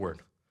day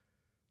forward.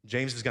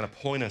 James is going to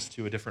point us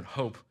to a different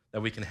hope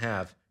that we can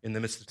have in the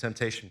midst of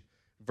temptation.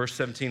 Verse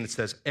 17, it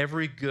says,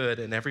 every good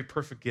and every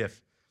perfect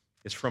gift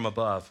is from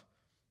above,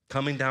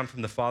 coming down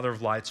from the Father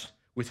of lights,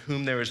 with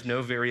whom there is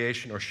no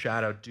variation or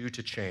shadow due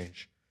to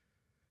change.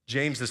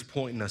 James is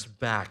pointing us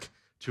back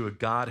to a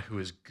God who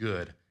is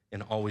good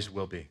and always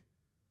will be.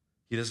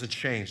 He doesn't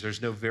change.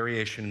 There's no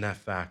variation in that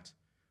fact.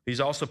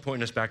 He's also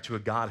pointing us back to a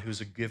God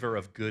who's a giver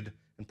of good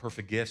and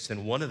perfect gifts.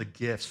 And one of the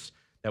gifts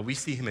that we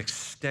see him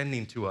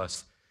extending to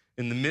us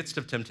in the midst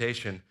of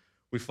temptation,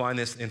 we find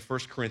this in 1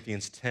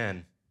 Corinthians 10.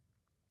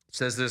 It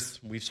says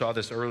this, we saw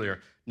this earlier,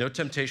 no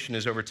temptation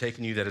has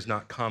overtaken you that is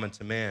not common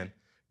to man.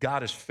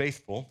 God is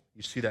faithful.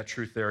 You see that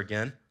truth there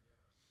again.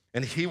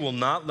 And he will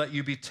not let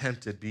you be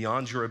tempted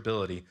beyond your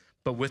ability,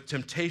 but with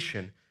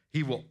temptation,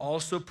 he will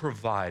also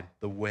provide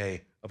the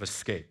way of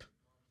escape,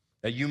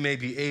 that you may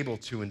be able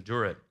to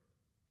endure it.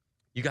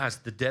 You guys,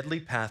 the deadly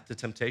path to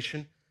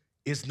temptation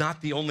is not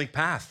the only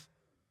path.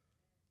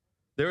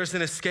 There is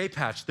an escape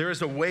hatch. There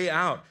is a way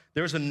out.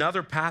 There's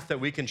another path that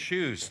we can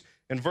choose.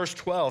 And verse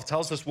 12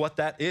 tells us what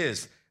that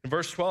is. In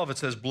verse 12, it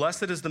says,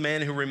 blessed is the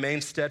man who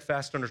remains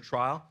steadfast under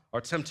trial.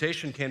 Our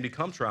temptation can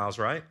become trials,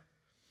 right?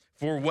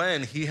 For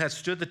when he has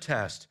stood the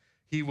test,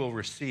 he will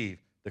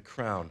receive the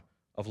crown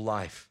of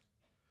life.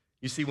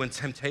 You see, when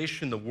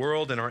temptation, the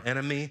world, and our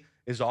enemy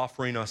is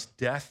offering us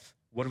death,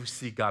 what do we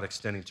see God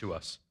extending to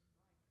us?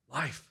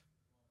 life.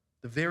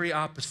 The very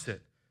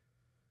opposite.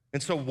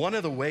 And so one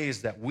of the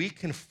ways that we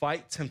can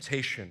fight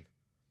temptation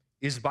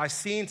is by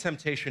seeing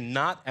temptation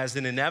not as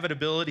an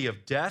inevitability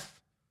of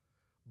death,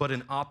 but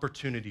an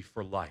opportunity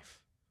for life.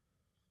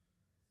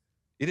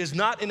 It is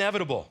not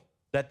inevitable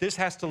that this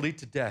has to lead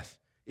to death.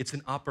 It's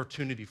an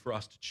opportunity for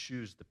us to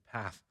choose the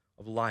path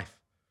of life.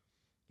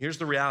 Here's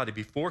the reality.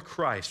 Before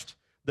Christ,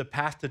 the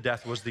path to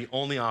death was the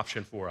only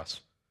option for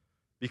us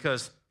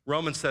because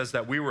Romans says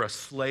that we were a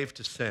slave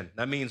to sin.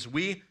 That means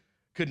we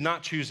could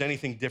not choose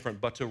anything different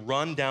but to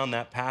run down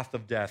that path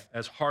of death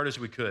as hard as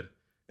we could.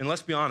 And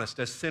let's be honest,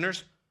 as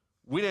sinners,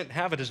 we didn't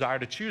have a desire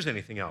to choose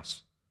anything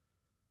else.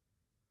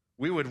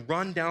 We would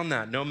run down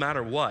that no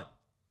matter what.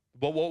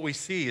 But what we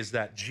see is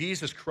that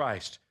Jesus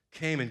Christ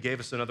came and gave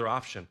us another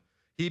option.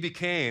 He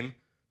became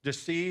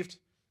deceived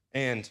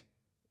and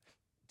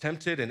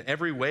tempted in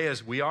every way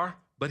as we are,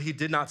 but he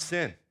did not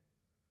sin.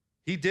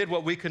 He did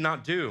what we could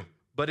not do.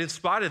 But in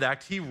spite of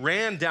that, he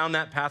ran down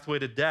that pathway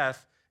to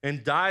death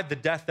and died the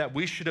death that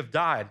we should have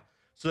died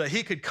so that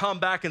he could come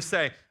back and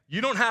say, you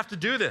don't have to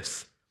do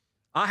this.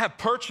 I have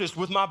purchased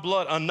with my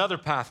blood another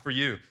path for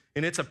you,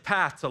 and it's a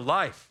path to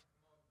life.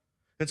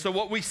 And so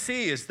what we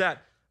see is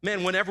that,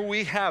 man, whenever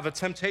we have a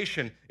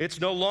temptation, it's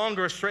no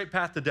longer a straight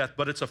path to death,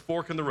 but it's a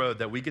fork in the road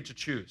that we get to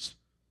choose.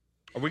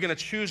 Are we going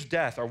to choose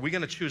death? Are we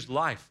going to choose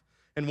life?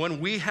 And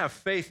when we have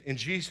faith in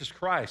Jesus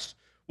Christ,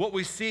 what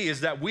we see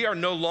is that we are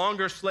no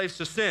longer slaves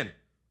to sin.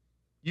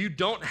 You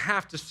don't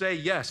have to say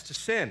yes to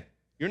sin.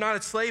 You're not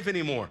a slave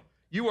anymore.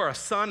 You are a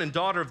son and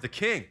daughter of the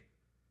King.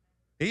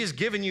 He has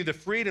given you the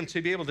freedom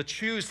to be able to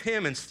choose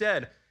him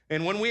instead.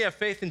 And when we have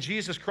faith in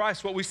Jesus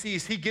Christ, what we see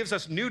is he gives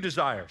us new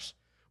desires.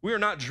 We are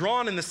not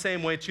drawn in the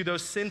same way to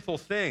those sinful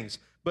things,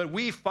 but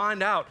we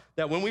find out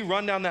that when we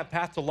run down that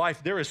path to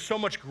life, there is so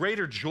much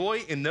greater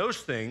joy in those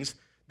things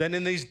than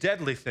in these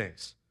deadly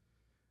things.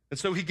 And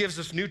so he gives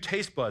us new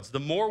taste buds. The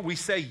more we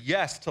say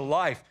yes to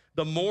life,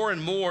 the more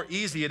and more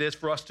easy it is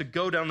for us to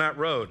go down that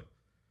road.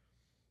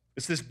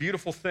 It's this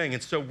beautiful thing.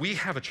 And so we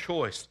have a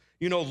choice.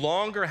 You no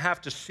longer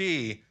have to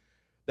see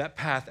that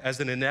path as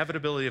an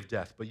inevitability of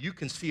death, but you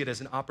can see it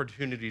as an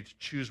opportunity to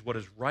choose what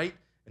is right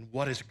and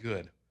what is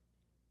good.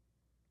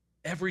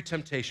 Every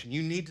temptation,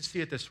 you need to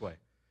see it this way.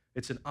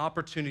 It's an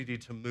opportunity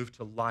to move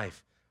to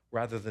life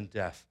rather than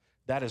death.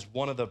 That is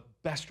one of the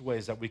best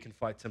ways that we can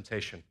fight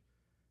temptation.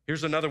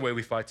 Here's another way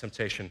we fight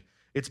temptation.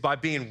 It's by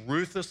being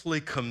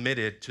ruthlessly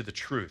committed to the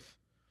truth.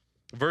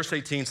 Verse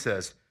 18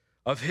 says,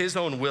 of his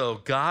own will,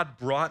 God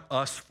brought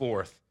us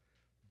forth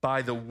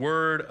by the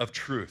word of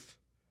truth,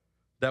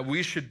 that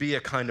we should be a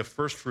kind of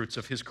first fruits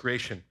of his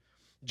creation.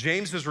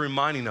 James is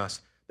reminding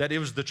us that it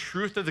was the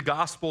truth of the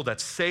gospel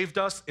that saved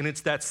us, and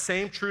it's that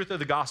same truth of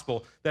the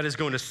gospel that is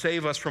going to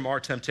save us from our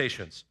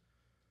temptations.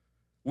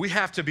 We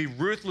have to be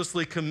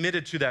ruthlessly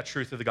committed to that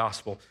truth of the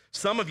gospel.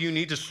 Some of you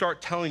need to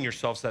start telling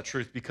yourselves that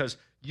truth because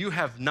you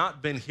have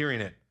not been hearing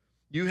it.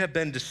 You have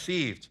been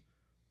deceived.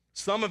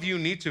 Some of you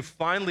need to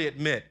finally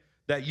admit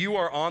that you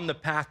are on the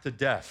path to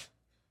death.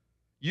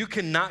 You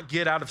cannot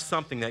get out of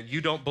something that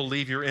you don't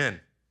believe you're in.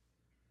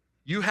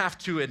 You have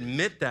to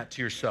admit that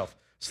to yourself.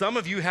 Some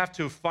of you have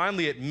to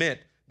finally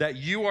admit that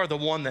you are the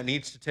one that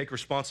needs to take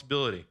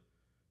responsibility.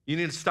 You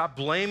need to stop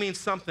blaming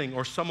something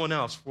or someone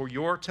else for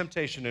your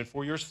temptation and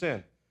for your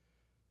sin.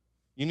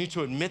 You need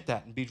to admit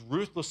that and be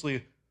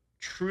ruthlessly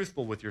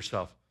truthful with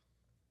yourself.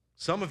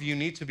 Some of you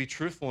need to be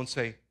truthful and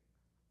say,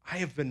 I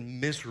have been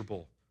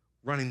miserable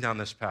running down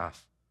this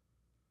path.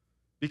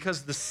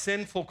 Because the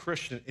sinful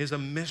Christian is a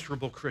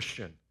miserable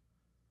Christian.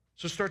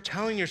 So start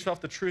telling yourself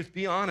the truth.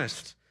 Be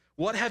honest.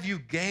 What have you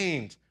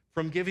gained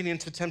from giving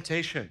into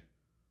temptation?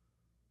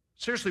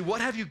 Seriously,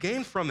 what have you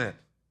gained from it?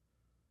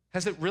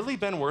 Has it really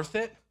been worth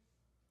it?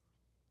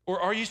 Or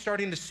are you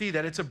starting to see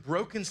that it's a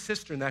broken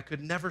cistern that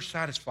could never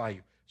satisfy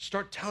you?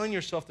 Start telling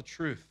yourself the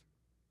truth.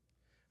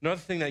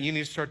 Another thing that you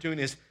need to start doing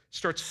is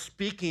start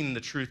speaking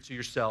the truth to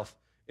yourself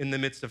in the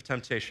midst of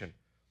temptation.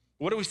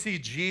 What do we see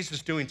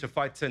Jesus doing to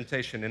fight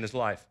temptation in his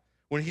life?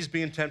 When he's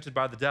being tempted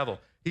by the devil,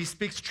 he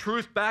speaks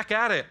truth back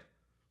at it.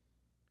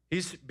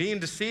 He's being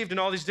deceived in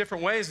all these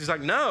different ways. He's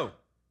like, no,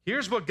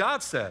 here's what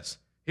God says.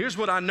 Here's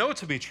what I know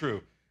to be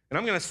true. And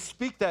I'm going to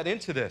speak that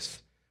into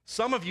this.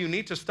 Some of you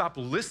need to stop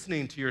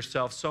listening to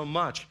yourself so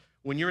much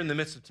when you're in the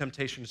midst of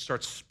temptation and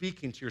start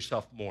speaking to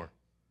yourself more.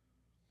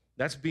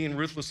 That's being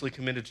ruthlessly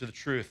committed to the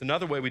truth.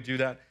 Another way we do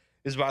that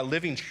is by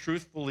living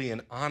truthfully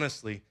and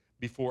honestly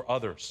before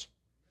others.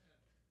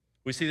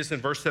 We see this in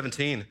verse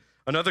 17.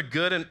 Every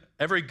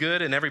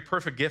good and every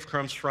perfect gift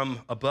comes from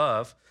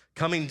above,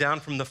 coming down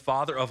from the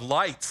Father of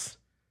lights.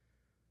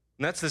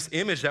 And that's this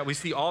image that we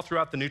see all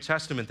throughout the New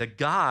Testament, that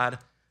God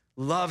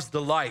loves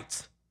the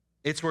light.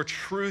 It's where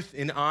truth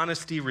and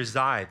honesty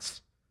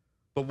resides.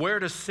 But where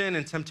does sin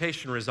and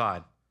temptation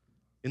reside?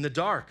 In the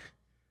dark,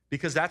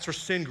 because that's where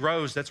sin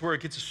grows. That's where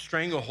it gets a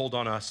stranglehold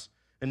on us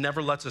and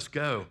never lets us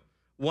go.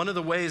 One of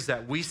the ways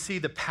that we see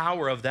the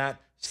power of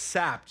that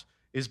sapped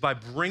is by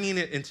bringing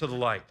it into the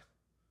light,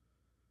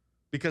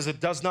 because it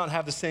does not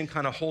have the same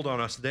kind of hold on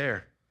us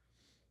there.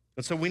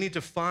 And so we need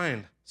to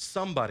find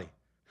somebody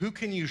Who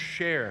can you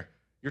share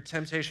your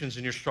temptations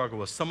and your struggle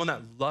with? Someone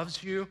that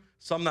loves you,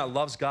 someone that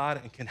loves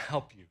God and can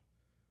help you.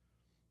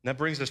 And that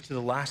brings us to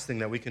the last thing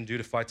that we can do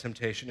to fight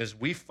temptation is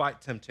we fight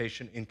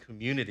temptation in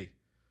community.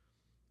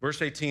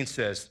 Verse 18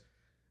 says,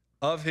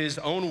 of his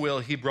own will,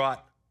 he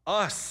brought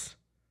us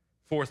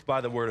forth by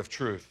the word of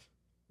truth,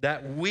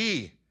 that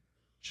we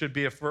should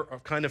be a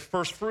kind of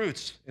first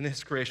fruits in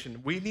his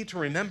creation. We need to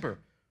remember,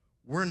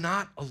 we're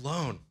not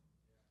alone.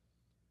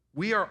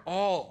 We are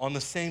all on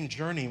the same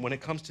journey when it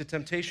comes to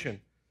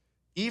temptation.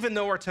 Even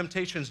though our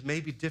temptations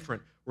may be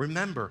different,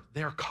 remember,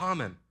 they are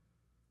common.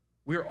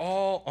 We're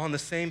all on the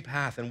same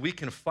path, and we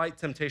can fight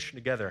temptation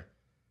together.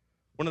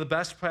 One of the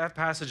best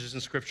passages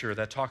in Scripture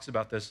that talks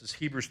about this is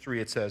Hebrews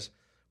 3. It says,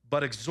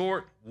 but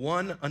exhort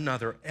one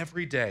another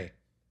every day,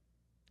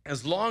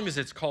 as long as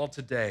it's called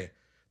today,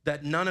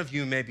 that none of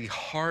you may be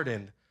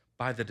hardened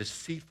by the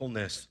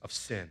deceitfulness of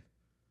sin.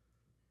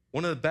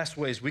 One of the best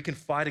ways we can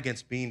fight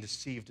against being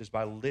deceived is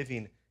by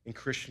living in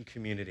Christian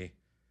community.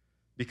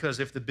 Because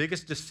if the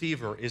biggest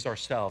deceiver is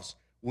ourselves,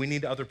 we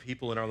need other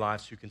people in our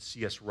lives who can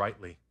see us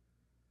rightly.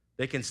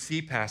 They can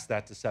see past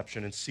that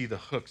deception and see the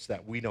hooks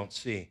that we don't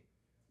see.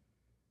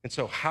 And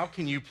so how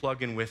can you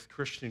plug in with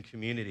Christian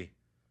community?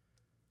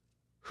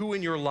 Who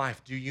in your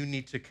life do you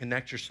need to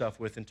connect yourself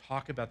with and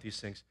talk about these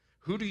things?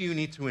 Who do you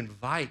need to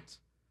invite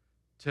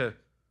to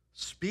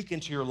speak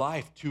into your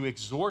life, to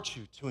exhort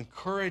you, to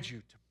encourage you,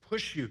 to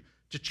push you,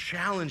 to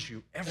challenge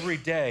you every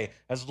day,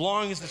 as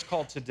long as it's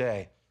called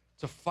today,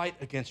 to fight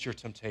against your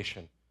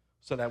temptation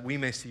so that we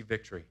may see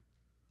victory?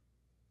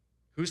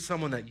 Who's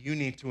someone that you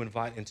need to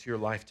invite into your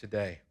life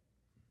today?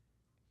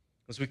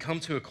 As we come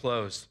to a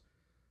close,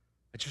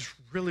 I just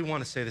really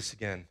want to say this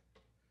again.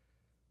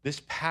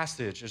 This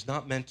passage is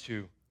not meant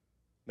to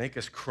make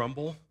us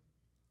crumble.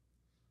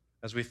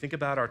 As we think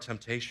about our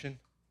temptation,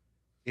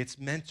 it's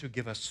meant to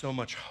give us so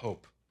much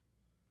hope.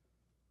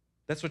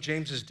 That's what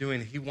James is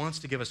doing. He wants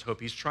to give us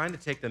hope. He's trying to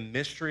take the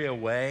mystery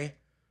away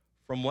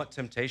from what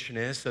temptation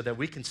is so that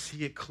we can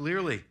see it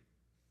clearly.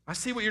 I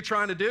see what you're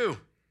trying to do.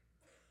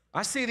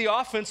 I see the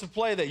offensive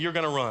play that you're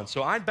going to run,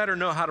 so I'd better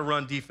know how to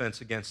run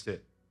defense against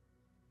it.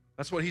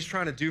 That's what he's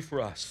trying to do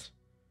for us.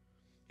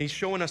 He's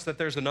showing us that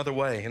there's another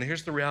way. And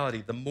here's the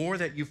reality. The more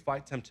that you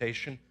fight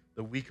temptation,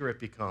 the weaker it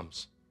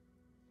becomes.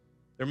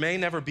 There may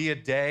never be a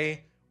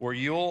day where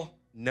you'll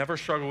never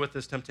struggle with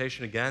this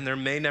temptation again. There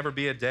may never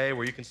be a day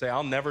where you can say,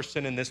 I'll never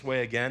sin in this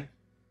way again.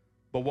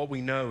 But what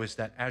we know is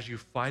that as you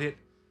fight it,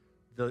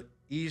 the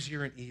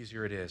easier and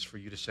easier it is for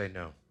you to say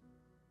no.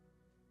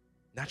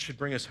 That should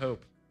bring us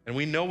hope. And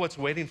we know what's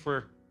waiting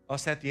for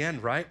us at the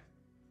end, right?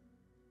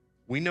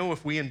 We know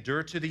if we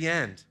endure to the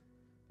end,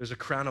 there's a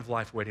crown of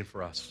life waiting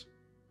for us.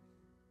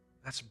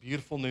 That's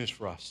beautiful news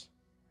for us.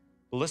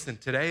 But listen,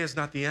 today is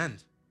not the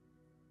end.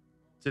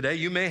 Today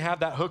you may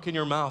have that hook in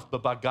your mouth,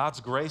 but by God's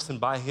grace and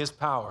by his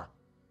power,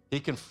 he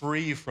can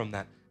free you from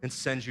that and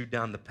send you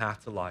down the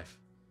path to life.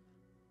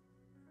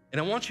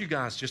 And I want you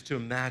guys just to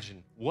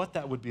imagine what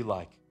that would be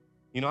like.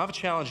 You know, I've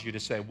challenged you to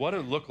say, what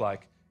would it look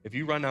like if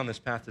you run down this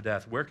path to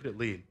death? Where could it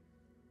lead?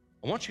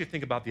 I want you to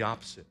think about the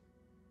opposite.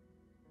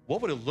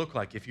 What would it look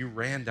like if you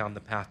ran down the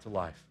path to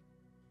life?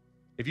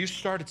 If you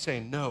started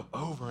saying no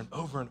over and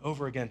over and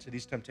over again to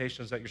these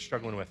temptations that you're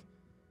struggling with,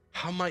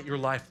 how might your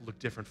life look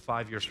different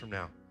 5 years from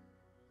now?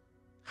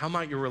 How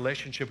might your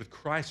relationship with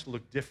Christ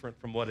look different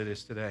from what it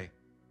is today?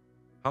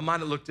 How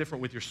might it look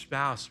different with your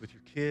spouse, with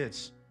your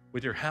kids,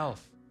 with your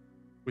health,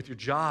 with your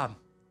job?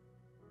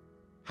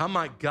 How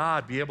might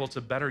God be able to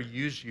better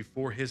use you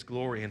for his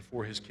glory and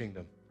for his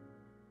kingdom?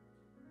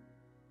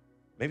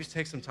 Maybe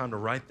take some time to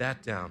write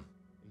that down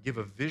and give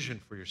a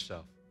vision for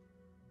yourself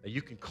that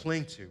you can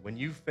cling to when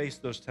you face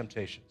those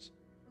temptations.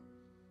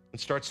 And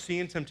start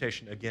seeing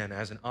temptation again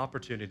as an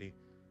opportunity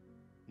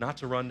not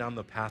to run down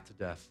the path to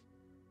death,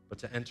 but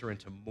to enter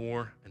into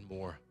more and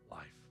more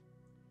life.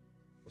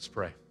 Let's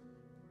pray.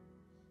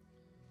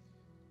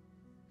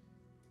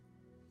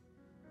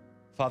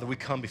 Father, we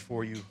come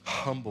before you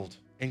humbled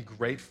and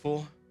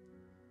grateful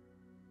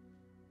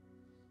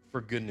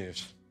for good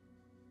news.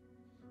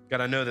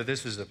 God, I know that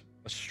this is a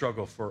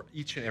struggle for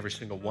each and every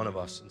single one of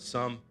us in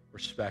some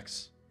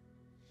respects.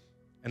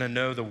 And I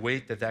know the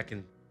weight that that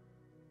can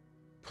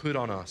put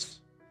on us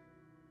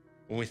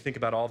when we think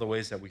about all the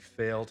ways that we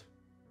failed,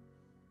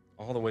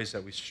 all the ways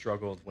that we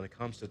struggled when it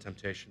comes to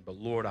temptation. But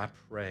Lord, I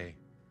pray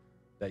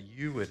that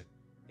you would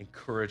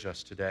encourage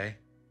us today.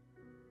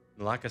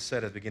 And like I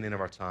said at the beginning of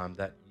our time,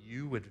 that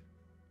you would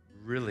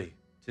really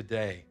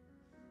today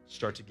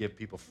start to give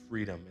people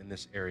freedom in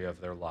this area of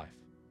their life.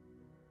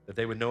 That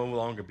they would no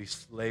longer be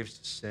slaves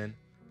to sin,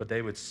 but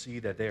they would see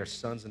that they are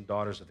sons and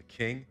daughters of the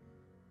King,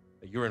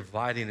 that you're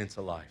inviting into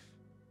life.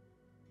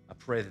 I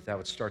pray that that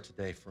would start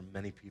today for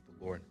many people,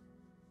 Lord.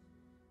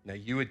 Now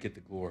you would get the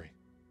glory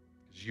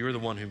because you're the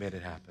one who made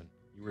it happen.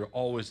 You were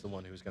always the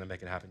one who was going to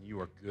make it happen. You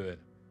are good.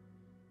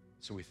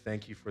 So we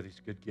thank you for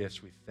these good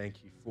gifts. We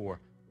thank you for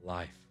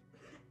life.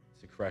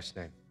 It's in Christ's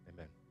name.